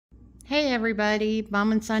Hey everybody,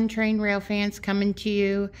 Mom and Son Train Rail fans coming to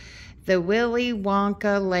you. The Willy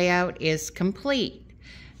Wonka layout is complete.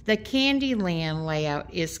 The Candyland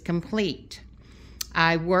layout is complete.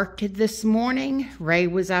 I worked it this morning. Ray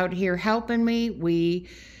was out here helping me. We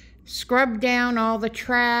scrubbed down all the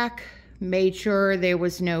track, made sure there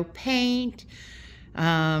was no paint.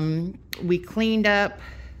 We cleaned up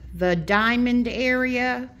the diamond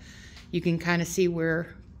area. You can kind of see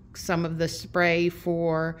where some of the spray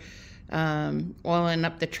for oiling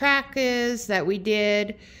up the track is that we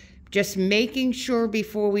did. Just making sure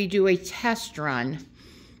before we do a test run.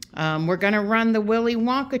 We're going to run the Willy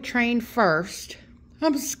Wonka train first.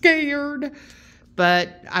 I'm scared,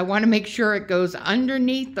 but I want to make sure it goes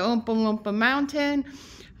underneath the Oompa Loompa Mountain.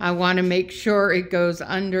 I want to make sure it goes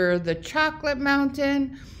under the Chocolate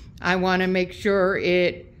Mountain. I want to make sure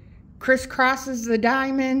it crisscrosses the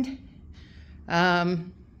diamond.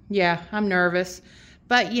 Yeah, I'm nervous.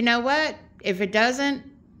 But you know what? If it doesn't,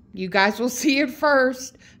 you guys will see it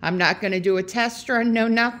first. I'm not going to do a test run, no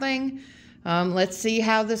nothing. Let's see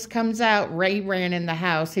how this comes out. Ray ran in the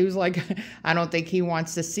house. He was like, I don't think he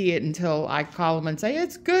wants to see it until I call him and say,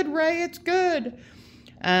 it's good, Ray, it's good.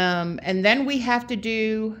 And then we have to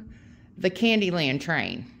do the Candyland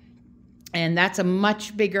train. And that's a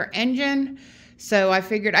much bigger engine. So I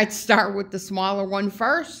figured I'd start with the smaller one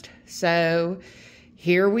first. So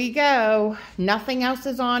here we go. Nothing else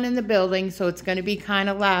is on in the building, so it's going to be kind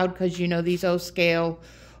of loud because, you know, these old-scale,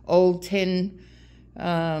 old tin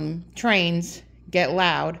trains get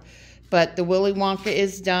loud. But the Willy Wonka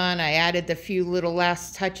is done. I added the few little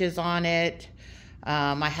last touches on it.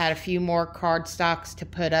 I had a few more card stocks to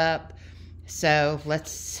put up. So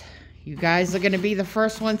you guys are going to be the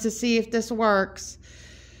first ones to see if this works.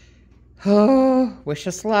 Oh, wish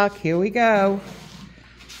us luck. Here we go.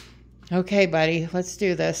 Okay, buddy, let's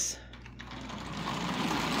do this.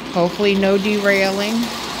 Hopefully no derailing.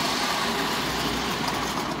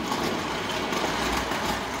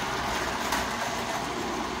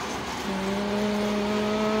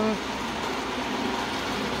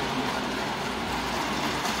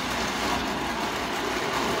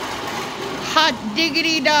 Hot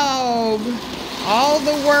diggity dog. All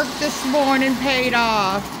the work this morning paid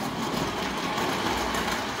off.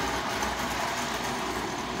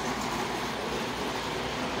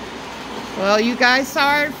 Well, you guys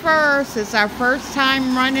saw it first. It's our first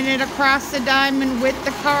time running it across the diamond with the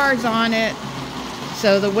cars on it.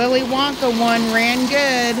 So the Willy Wonka one ran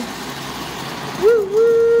good. Woo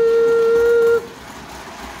woo!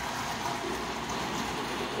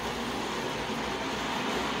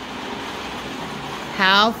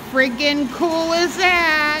 How friggin' cool is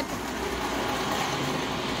that?